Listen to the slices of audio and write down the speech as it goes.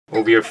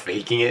over here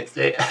faking it.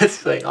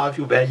 It's like, oh, I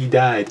feel bad he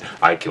died.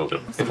 I killed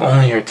him. If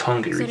only your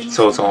tongue could reach it.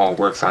 So it all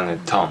works on the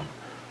tongue.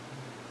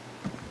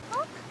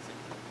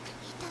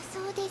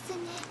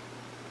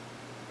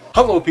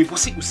 Hello people,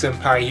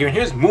 Seku-Senpai here, and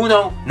here's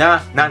Munou na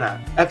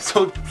Nana,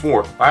 episode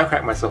 4. I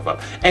cracked myself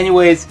up.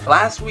 Anyways,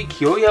 last week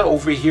Hyoya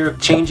over here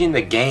changing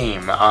the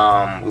game.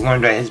 We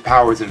learned that his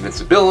power is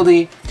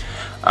invincibility.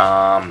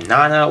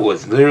 Nana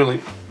was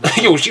literally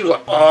yo, she was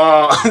like,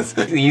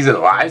 oh, he's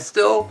alive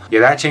still?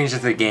 Yeah, that changes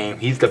the game.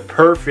 He's the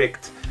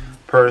perfect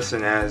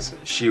person, as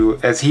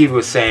he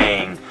was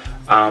saying,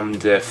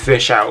 to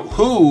fish out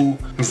who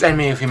his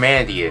enemy of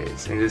humanity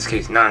is. In this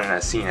case, Nana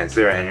is seen as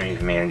their enemy of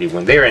humanity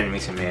when they're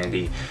enemies of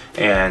humanity,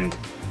 and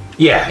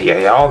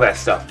yeah, all that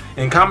stuff.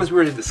 In comments, we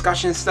were the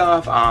discussion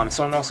stuff.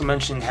 Someone also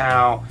mentioned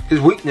how his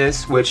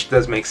weakness, which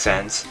does make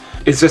sense,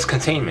 is just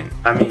containment.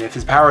 I mean, if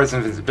his power is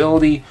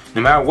invincibility,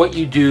 no matter what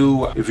you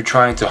do, if you're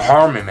trying to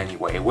harm him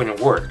anyway, it wouldn't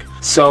work.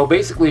 So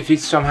basically, if you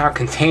somehow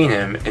contain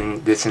him,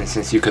 in this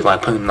instance, you could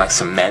like put him like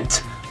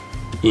cement,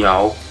 you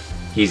know,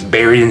 he's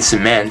buried in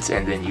cement,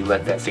 and then you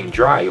let that thing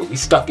dry, you'll be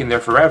stuck in there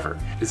forever.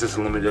 It's just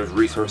limited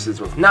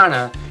resources with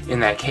Nana in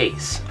that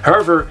case.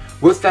 However,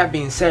 with that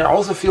being said, I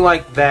also feel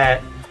like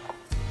that,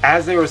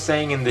 as they were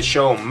saying in the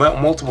show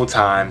multiple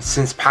times,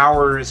 since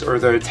powers or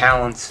their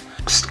talents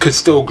could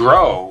still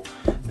grow,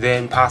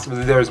 then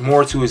possibly there's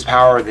more to his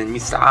power than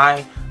meets the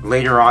eye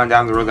later on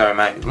down the road that I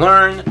might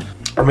learn.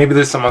 Or maybe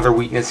there's some other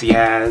weakness he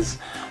has,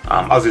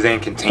 other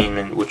than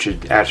containment, which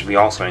would actually be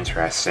also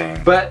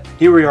interesting. But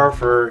here we are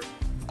for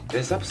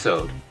this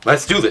episode.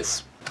 Let's do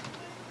this.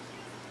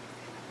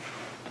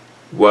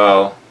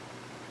 Well,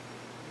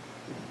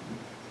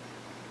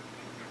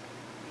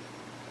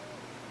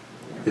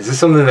 is this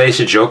something they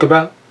should joke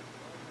about?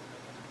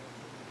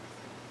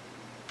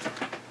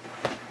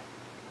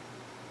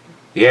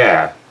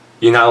 Yeah,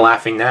 you're not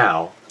laughing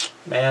now.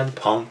 Man,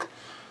 punk.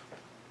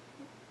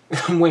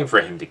 I'm waiting for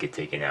him to get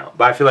taken out,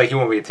 but I feel like he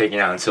won't get taken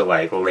out until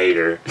like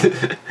later.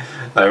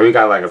 Like we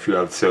got like a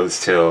few episodes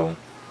till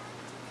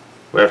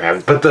whatever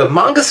happens. But the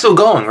manga's still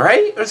going,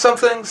 right? Or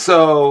something?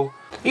 So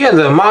yeah,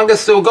 the manga's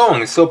still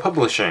going. It's still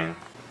publishing.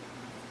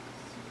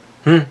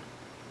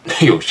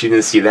 Yo, she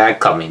didn't see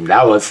that coming.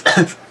 That was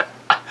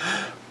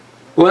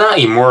well, not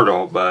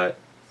immortal, but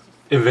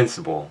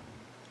invincible.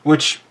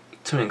 Which,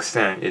 to an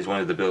extent, is one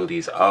of the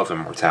abilities of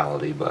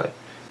immortality, but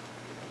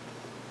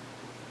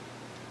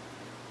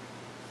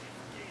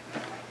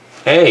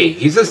hey,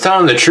 he's just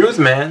telling the truth,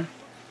 man.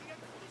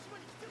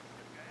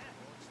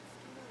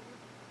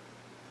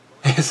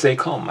 Stay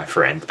calm, my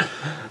friend.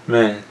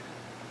 Man.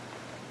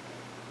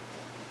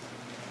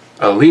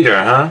 A leader,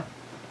 huh?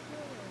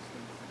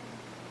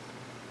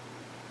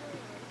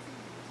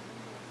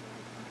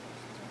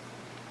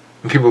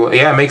 People,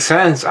 yeah, it makes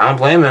sense. I don't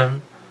blame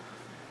him.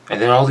 And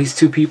then all these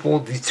two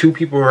people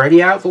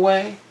already out the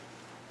way?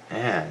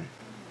 Man.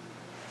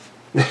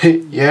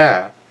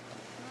 Yeah.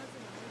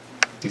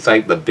 He's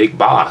like the big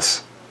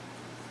boss.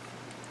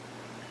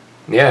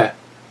 Yeah.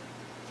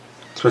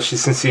 Especially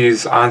since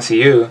he's onto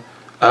you.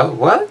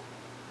 What?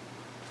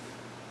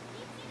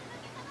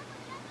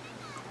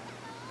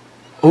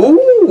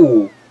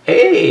 Ooh!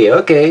 Hey,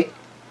 okay.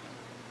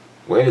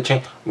 Way to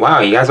change. Wow,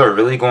 you guys are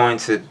really going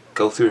to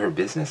go through her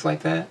business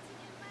like that?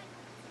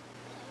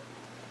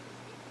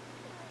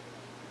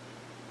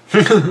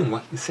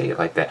 Why you say it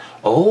like that?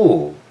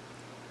 Oh.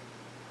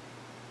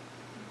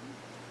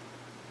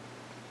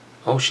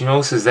 Oh, she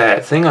notices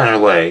that thing on her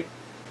leg.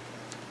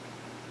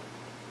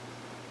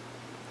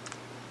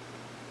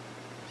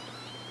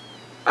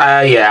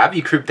 Yeah, I'd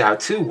be creeped out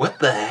too. What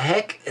the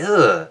heck?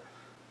 Ugh.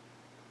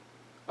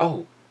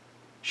 Oh,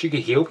 she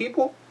could heal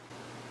people?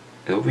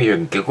 Over here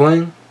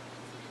giggling?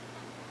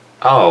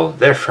 Oh,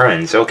 they're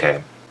friends.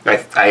 Okay.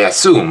 I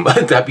assume.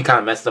 That'd be kind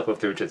of messed up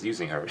if they were just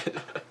using her.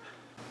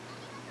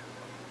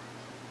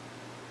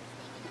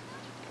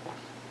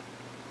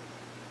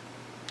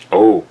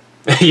 Oh.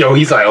 Yo,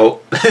 he's like,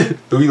 oh. He's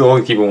the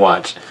only keeping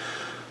watch.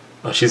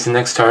 Oh, she's the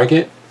next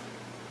target?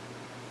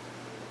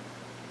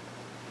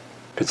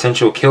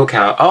 Potential kill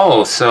count.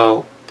 Oh,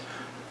 so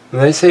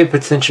when they say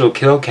potential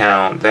kill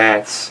count,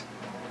 that's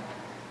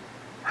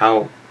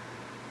how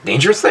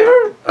dangerous they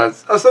are? Or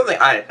something.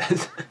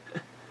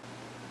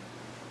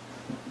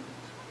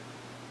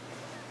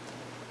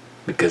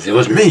 Because it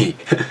was me.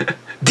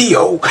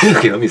 Dio.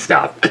 Okay, let me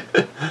stop.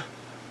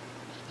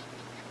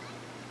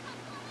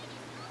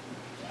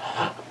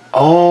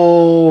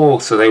 Oh,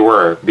 so they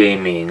were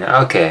being mean.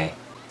 Okay.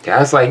 Yeah, I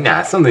was like,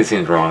 nah, something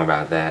seems wrong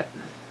about that.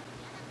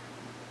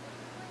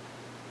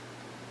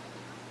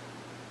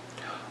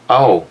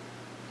 Oh.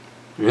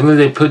 Really,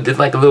 they did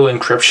like a little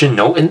encryption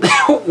note in there?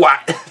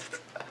 What?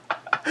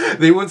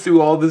 They went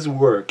through all this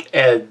work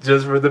and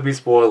just for them to be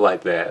spoiled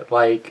like that.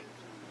 Like,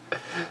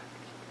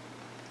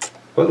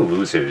 what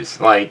losers.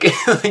 Like,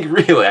 like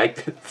really,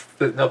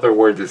 there's no other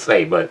word to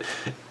say, but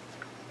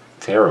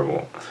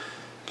terrible.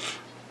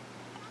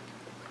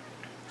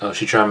 Oh,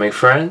 she trying to make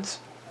friends?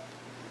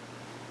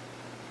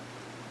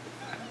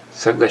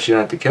 Except that she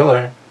don't have to kill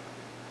her.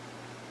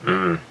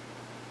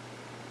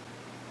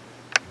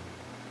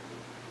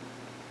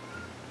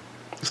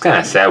 It's kind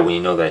of sad when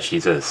you know that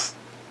she's just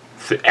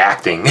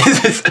acting.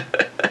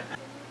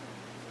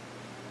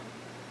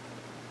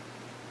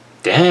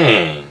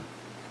 Dang.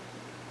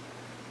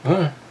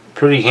 Well,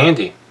 pretty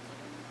handy.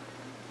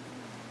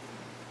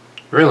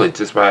 Really,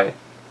 just by...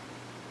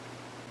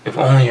 If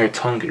only her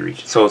tongue could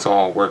reach it. So it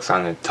all works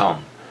on the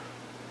tongue.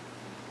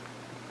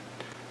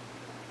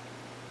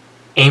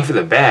 Aim for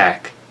the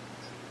back.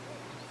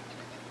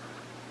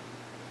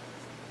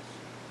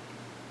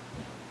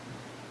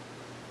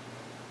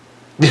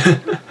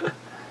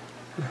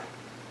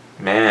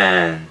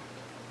 Man.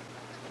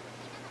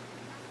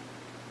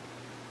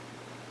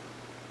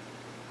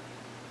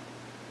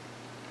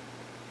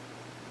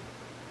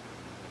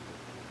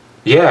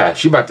 Yeah,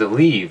 she about to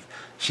leave.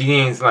 She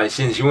ain't like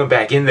she went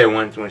back in there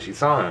once when she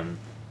saw him.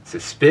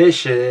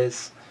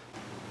 Suspicious.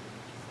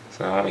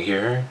 So I don't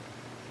hear her.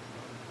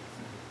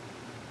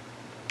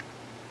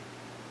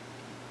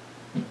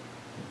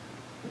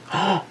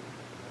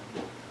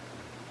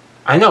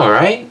 I know,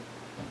 right?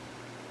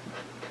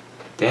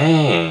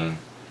 Dang.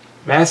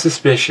 Mad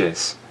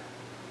suspicious.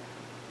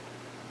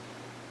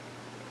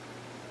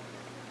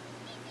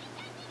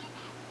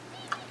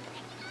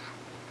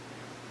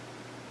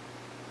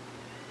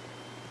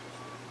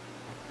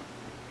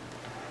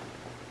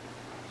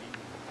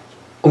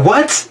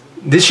 What?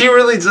 Did she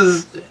really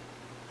just...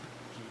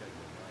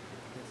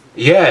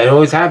 Yeah, it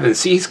always happens.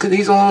 See,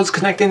 he's always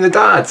connecting the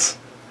dots.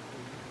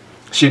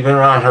 She'd been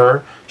around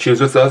her. She was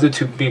with the other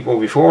two people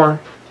before.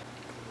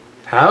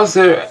 How's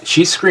there...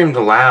 She screamed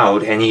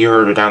aloud and he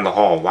heard her down the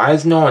hall. Why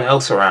is no one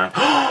else around?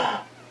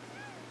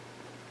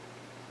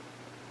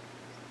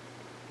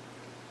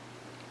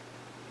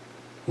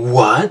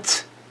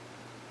 What?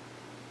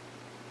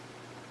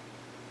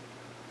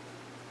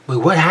 Wait,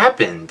 what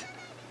happened?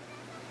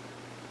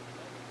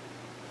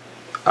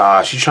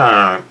 She's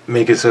trying to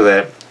make it so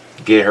that...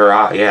 Get her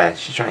out. Yeah,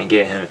 she's trying to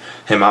get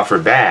him off her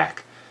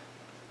back.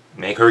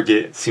 Make her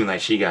seem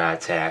like she got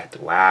attacked.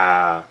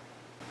 Wow.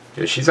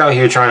 Dude, she's out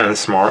here trying to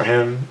outsmart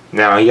him.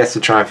 Now he has to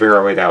try and figure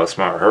out a way to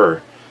outsmart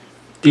her.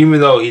 Even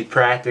though he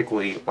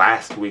practically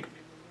last week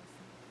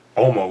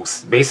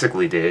almost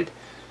basically did,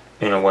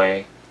 in a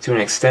way, to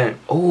an extent.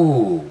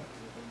 Ooh.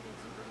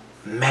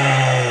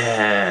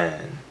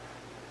 Man.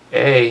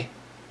 Hey.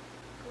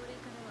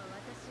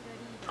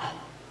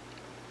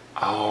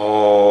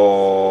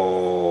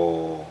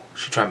 Oh.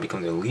 She's trying to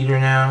become the leader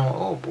now?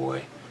 Oh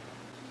boy.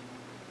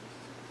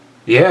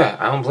 Yeah,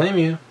 I don't blame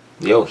you.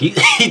 Yo, he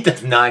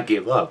does not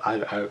give up.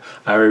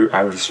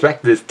 I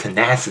respect this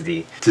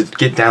tenacity to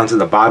get down to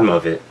the bottom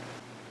of it.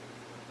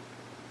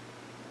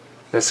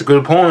 That's a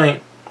good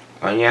point.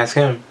 Why don't you ask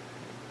him?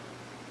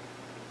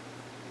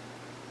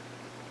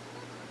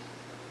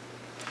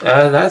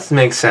 That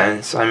makes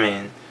sense. I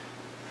mean...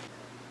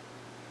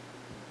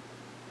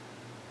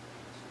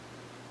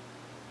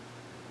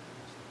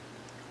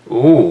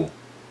 Ooh.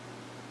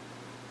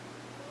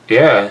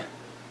 Yeah.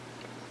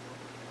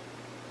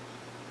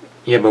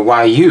 Yeah, but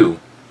why you?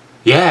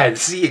 Yeah,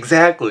 see,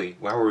 exactly.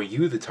 Why were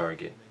you the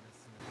target?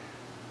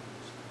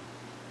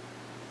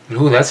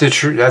 Ooh, that's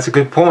a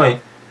good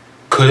point.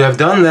 Could have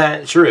done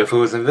that, sure, if it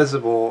was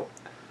invisible.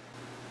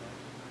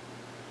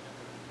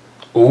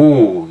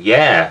 Ooh,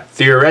 yeah.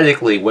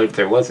 Theoretically, what if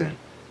there wasn't?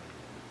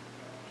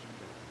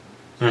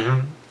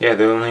 Yeah,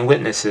 they're only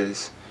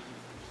witnesses.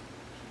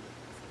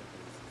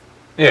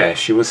 Yeah,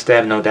 she was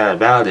stabbed, no doubt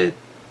about it.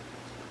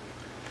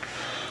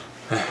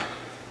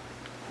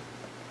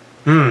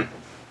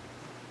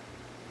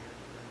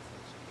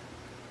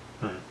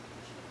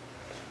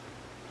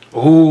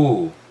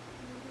 Ooh.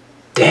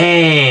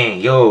 Dang.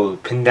 Yo,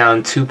 pin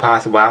down 2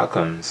 possible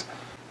outcomes.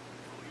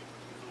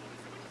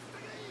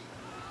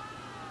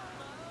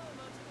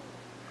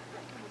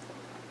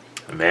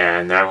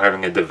 Man, now we're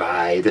having a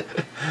divide.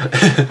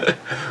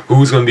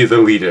 Who's gonna be the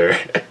leader?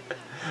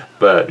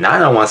 But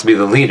Nana wants to be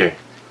the leader.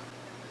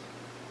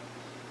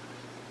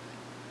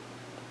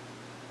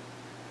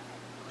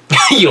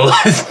 Yo,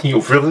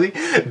 really?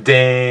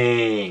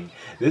 Dang.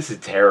 This is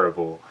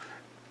terrible.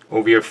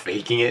 Over here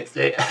faking it.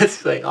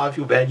 It's like, oh, I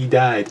feel bad you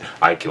died.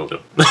 I killed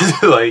him.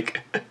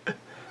 Like,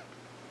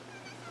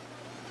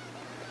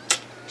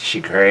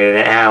 she created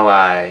an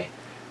ally.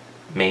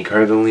 Make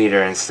her the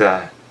leader and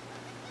stuff.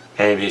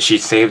 And she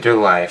saved her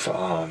life.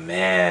 Oh,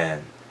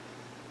 man.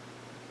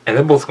 And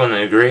they're both going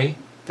to agree.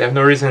 They have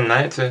no reason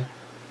not to.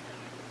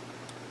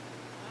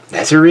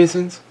 That's your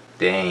reasons?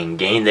 Dang,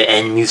 gain the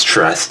enemy's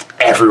trust.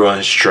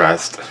 Everyone's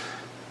trust.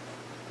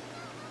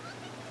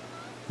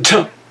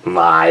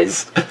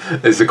 Lies.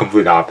 It's the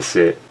complete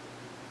opposite.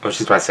 Oh,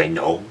 she's about to say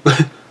no.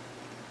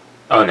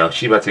 Oh no,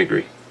 she's about to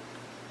agree.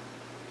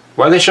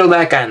 Why they show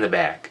that guy in the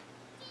back?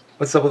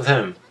 What's up with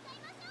him?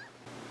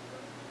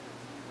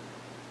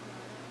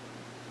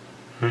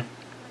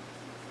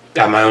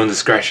 At my own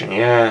discretion,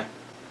 yeah.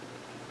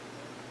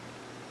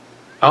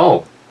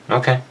 Oh,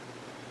 okay.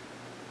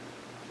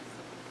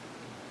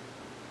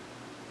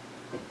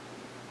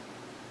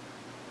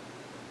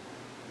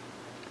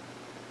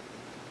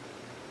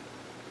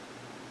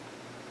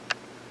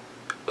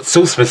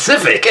 So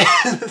specific.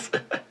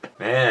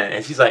 Man,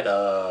 and she's like, it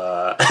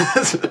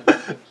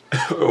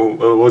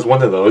was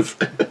one of those.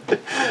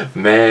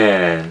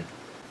 Man.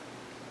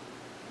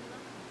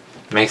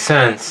 Makes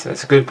sense.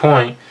 That's a good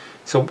point.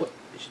 So,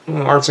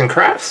 arts and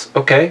crafts?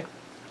 Okay.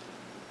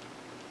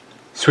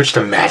 Switch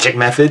to magic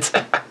methods?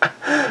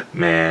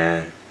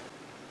 Man.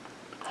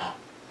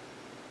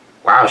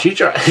 Wow, she's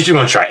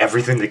gonna try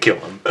everything to kill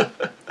him.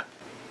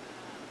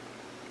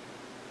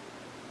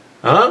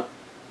 Huh?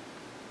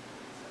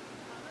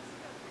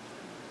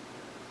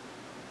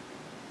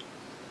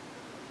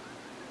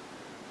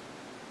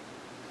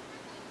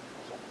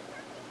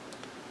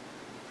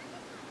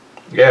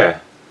 Yeah.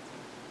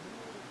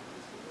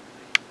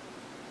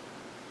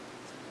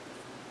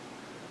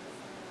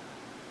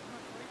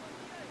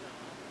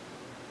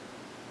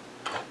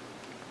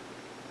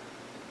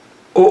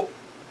 Oh.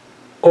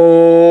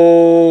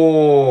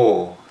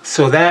 Oh.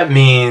 So that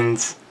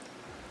means...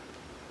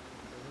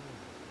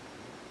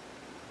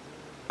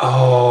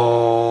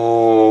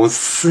 Oh,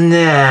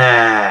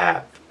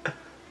 snap.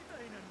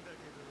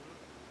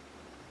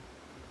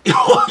 Yo,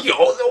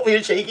 over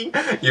here shaking.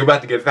 You're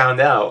about to get found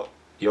out.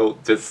 Yo,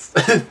 just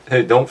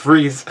don't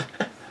freeze.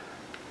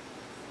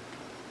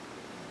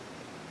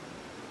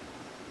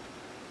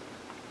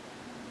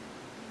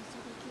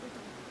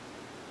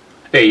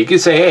 Hey, you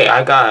could say, hey,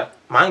 I got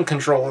mind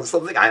control or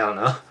something. I don't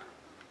know.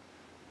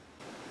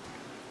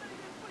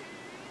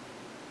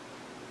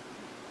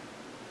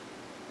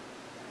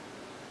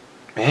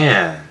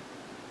 Man.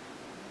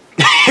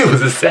 He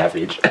was a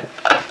savage.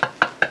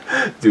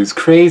 Dude's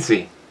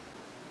crazy.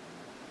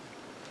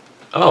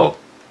 Oh.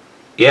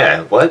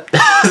 Yeah, what?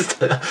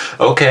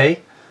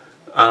 Okay.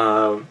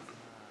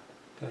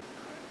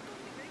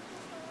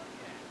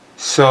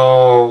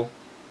 So,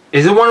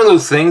 is it one of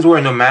those things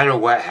where no matter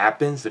what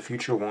happens, the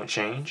future won't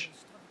change?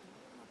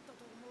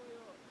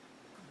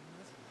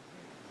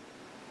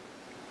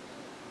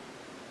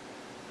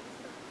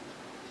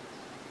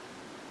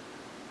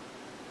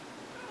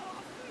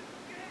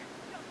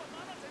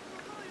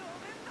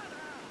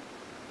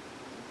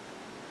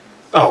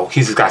 Oh,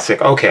 he just got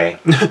sick. Okay.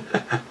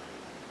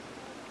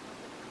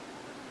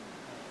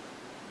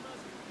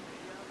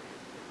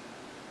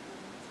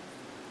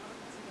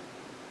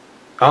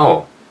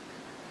 Oh.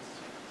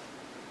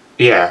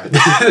 Yeah,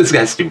 this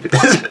guy's stupid.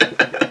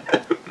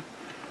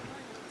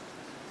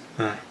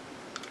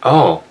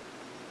 Oh.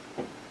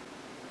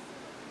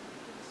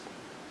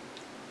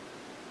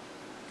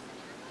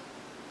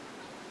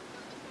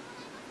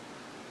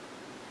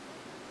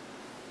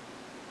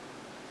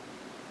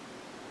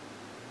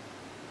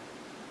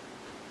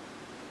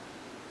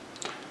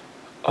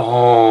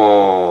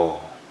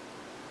 Oh.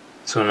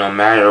 So no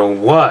matter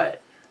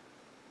what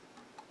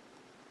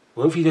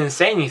if he didn't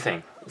say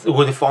anything?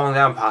 Would it fallen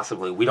down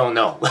possibly? We don't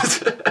know.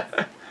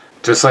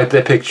 Just like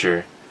the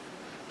picture.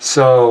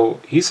 So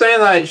he's saying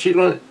that she's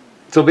going.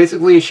 So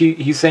basically,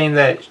 he's saying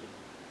that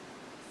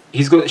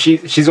she's going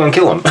to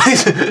kill him.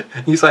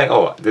 He's like,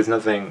 oh, there's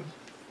nothing.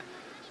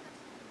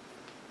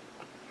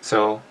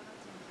 So.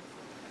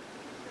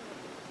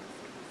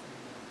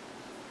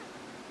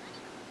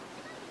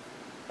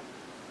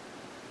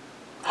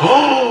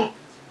 Oh.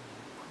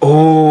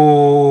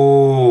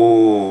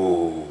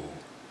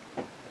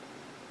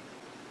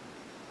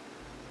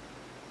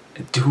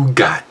 Dude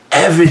got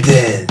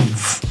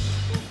evidence.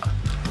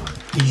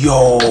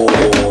 Yo.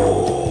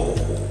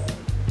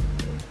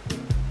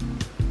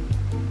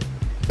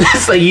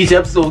 It's like each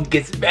episode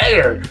gets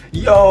better.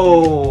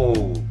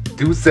 Yo.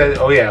 Dude said,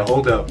 oh yeah,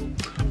 hold up.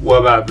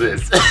 What about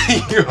this?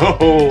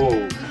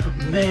 Yo.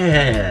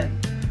 Man.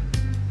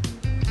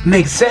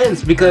 Makes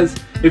sense, because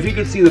if he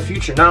could see the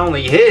future, not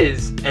only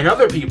his and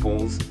other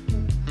people's,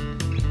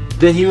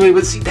 then he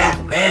would see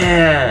that.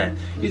 Man.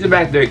 He's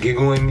back there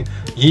giggling.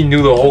 He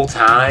knew the whole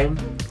time.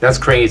 That's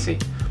crazy.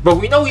 But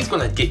we know he's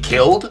gonna get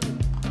killed.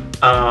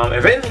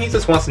 If anything, he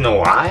just wants to know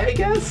why, I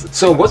guess.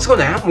 So what's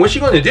gonna happen? What's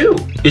she gonna do?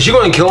 Is she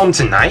gonna kill him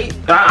tonight?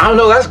 I don't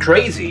know. That's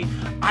crazy.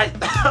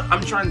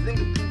 I'm trying to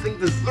think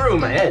this through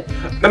in my head.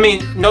 I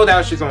mean, no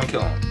doubt she's gonna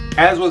kill him.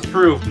 As was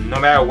proved, no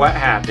matter what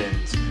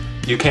happens,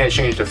 you can't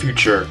change the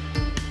future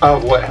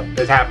of what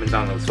happens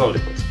on those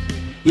photos.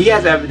 He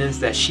has evidence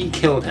that she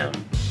killed him,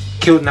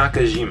 killed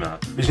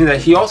Nakajima, which means that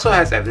he also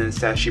has evidence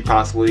that she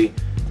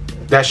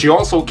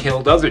also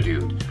killed the other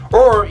dude,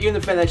 or even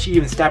the fact that she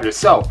even stabbed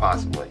herself,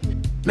 possibly.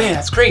 Man,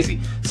 that's crazy.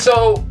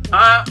 So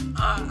I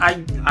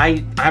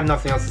have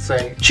nothing else to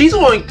say. She's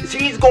going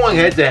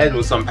head to head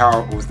with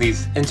with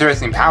these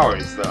interesting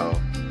powers, though.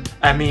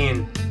 I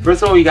mean,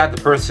 first of all, you got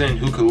the person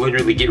who could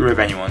literally get rid of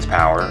anyone's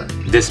power,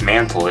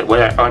 dismantle it.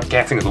 Whatever, I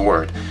can't think of the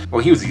word.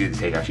 Well, he was easy to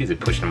take out. She just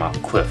pushed him off a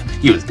cliff.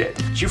 He was dead.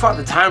 She fought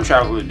the time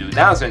traveler dude.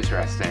 That was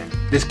interesting.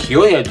 This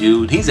Kyoya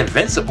dude, he's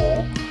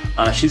invincible.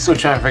 She's still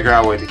trying to figure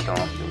out a way to kill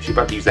him. She's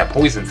about to use that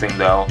poison thing,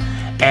 though.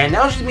 And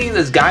now she's meeting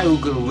this guy who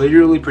could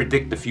literally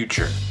predict the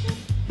future.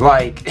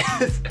 Like,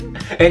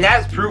 and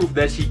that's proof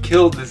that she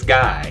killed this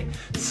guy.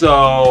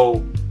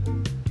 So,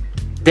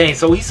 dang,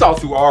 so he saw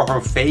through all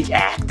her fake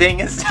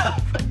acting and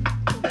stuff.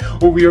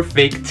 over your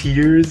fake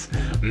tears.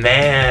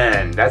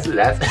 Man, that's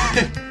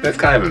that's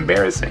kind of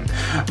embarrassing.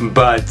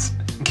 But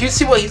can you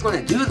see what he's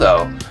gonna do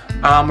though,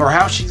 or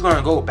how she's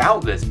gonna go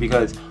about this?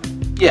 Because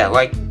yeah,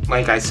 like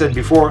I said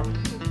before,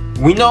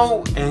 we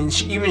know,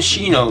 and even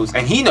she knows,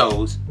 and he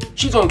knows,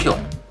 she's gonna kill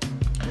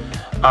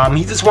him.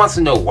 He just wants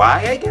to know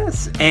why, I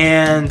guess.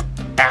 And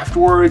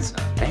afterwards,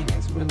 dang,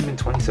 it's really been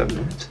 27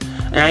 minutes.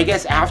 And I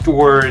guess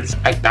afterwards,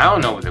 I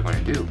don't know what they're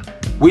gonna do.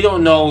 We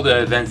don't know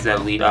the events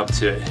that lead up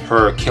to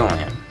her killing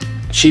him.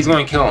 She's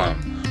gonna kill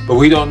him, but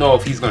we don't know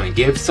if he's gonna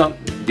give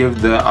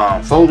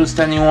the photos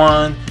to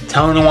anyone,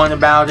 tell anyone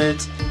about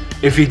it.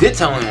 If he did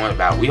tell anyone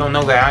about it, we don't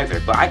know that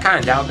either. But I kind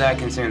of doubt that,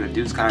 considering the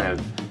dude's kind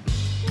of,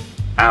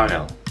 I don't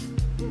know,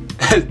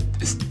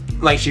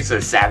 like she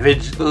said,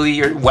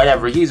 savagely or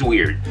whatever. He's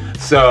weird.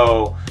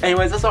 So,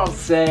 anyways, that's all I'll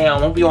say. I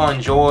hope you all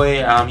enjoy.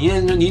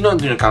 You know, in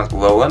the comments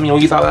below. Let me know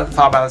what you thought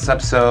about this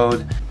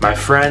episode. My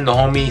friend, the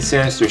homie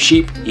Sinister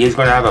Sheep, he is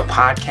going to have a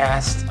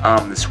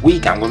podcast this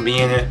week. I'm going to be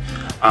in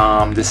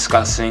it,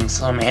 discussing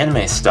some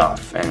anime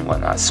stuff and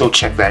whatnot. So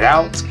check that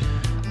out.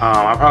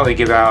 I'll probably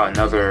give out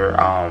another.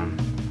 I'll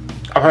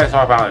probably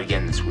talk about it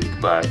again this week.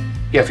 But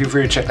yeah, feel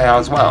free to check that out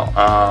as well.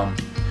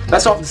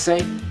 That's all to say.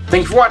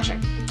 Thank you for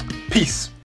watching. Peace.